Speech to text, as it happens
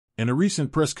In a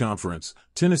recent press conference,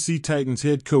 Tennessee Titans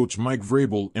head coach Mike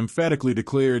Vrabel emphatically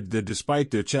declared that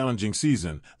despite their challenging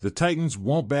season, the Titans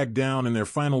won't back down in their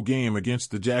final game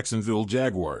against the Jacksonville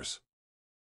Jaguars.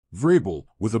 Vrabel,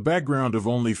 with a background of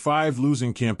only 5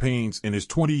 losing campaigns in his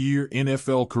 20-year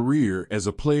NFL career as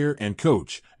a player and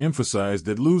coach, emphasized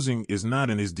that losing is not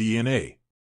in his DNA.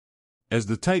 As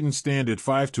the Titans stand at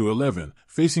 5-11,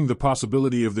 facing the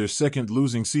possibility of their second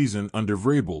losing season under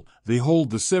Vrabel, they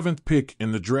hold the 7th pick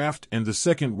in the draft and the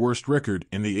second worst record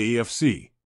in the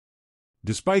AFC.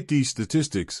 Despite these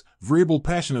statistics, Vrabel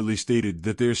passionately stated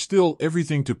that there's still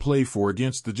everything to play for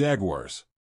against the Jaguars.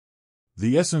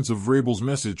 The essence of Vrabel's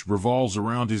message revolves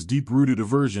around his deep-rooted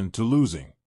aversion to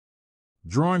losing.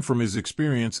 Drawing from his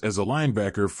experience as a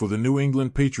linebacker for the New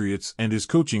England Patriots and his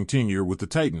coaching tenure with the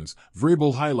Titans,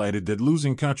 Vrabel highlighted that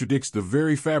losing contradicts the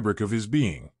very fabric of his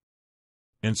being.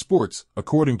 In sports,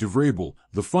 according to Vrabel,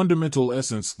 the fundamental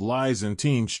essence lies in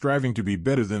teams striving to be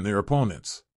better than their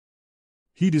opponents.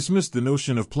 He dismissed the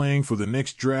notion of playing for the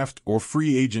next draft or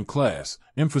free agent class,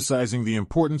 emphasizing the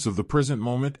importance of the present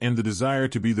moment and the desire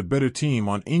to be the better team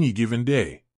on any given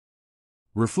day.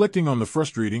 Reflecting on the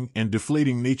frustrating and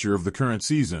deflating nature of the current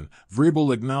season,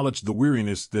 Vrabel acknowledged the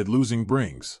weariness that losing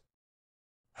brings.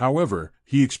 However,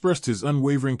 he expressed his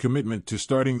unwavering commitment to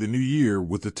starting the new year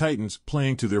with the Titans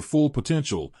playing to their full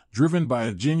potential, driven by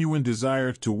a genuine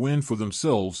desire to win for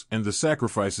themselves and the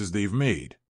sacrifices they've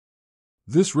made.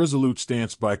 This resolute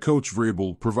stance by Coach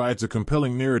Vrabel provides a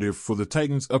compelling narrative for the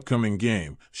Titans' upcoming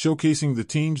game, showcasing the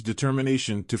team's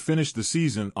determination to finish the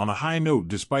season on a high note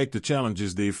despite the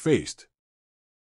challenges they've faced.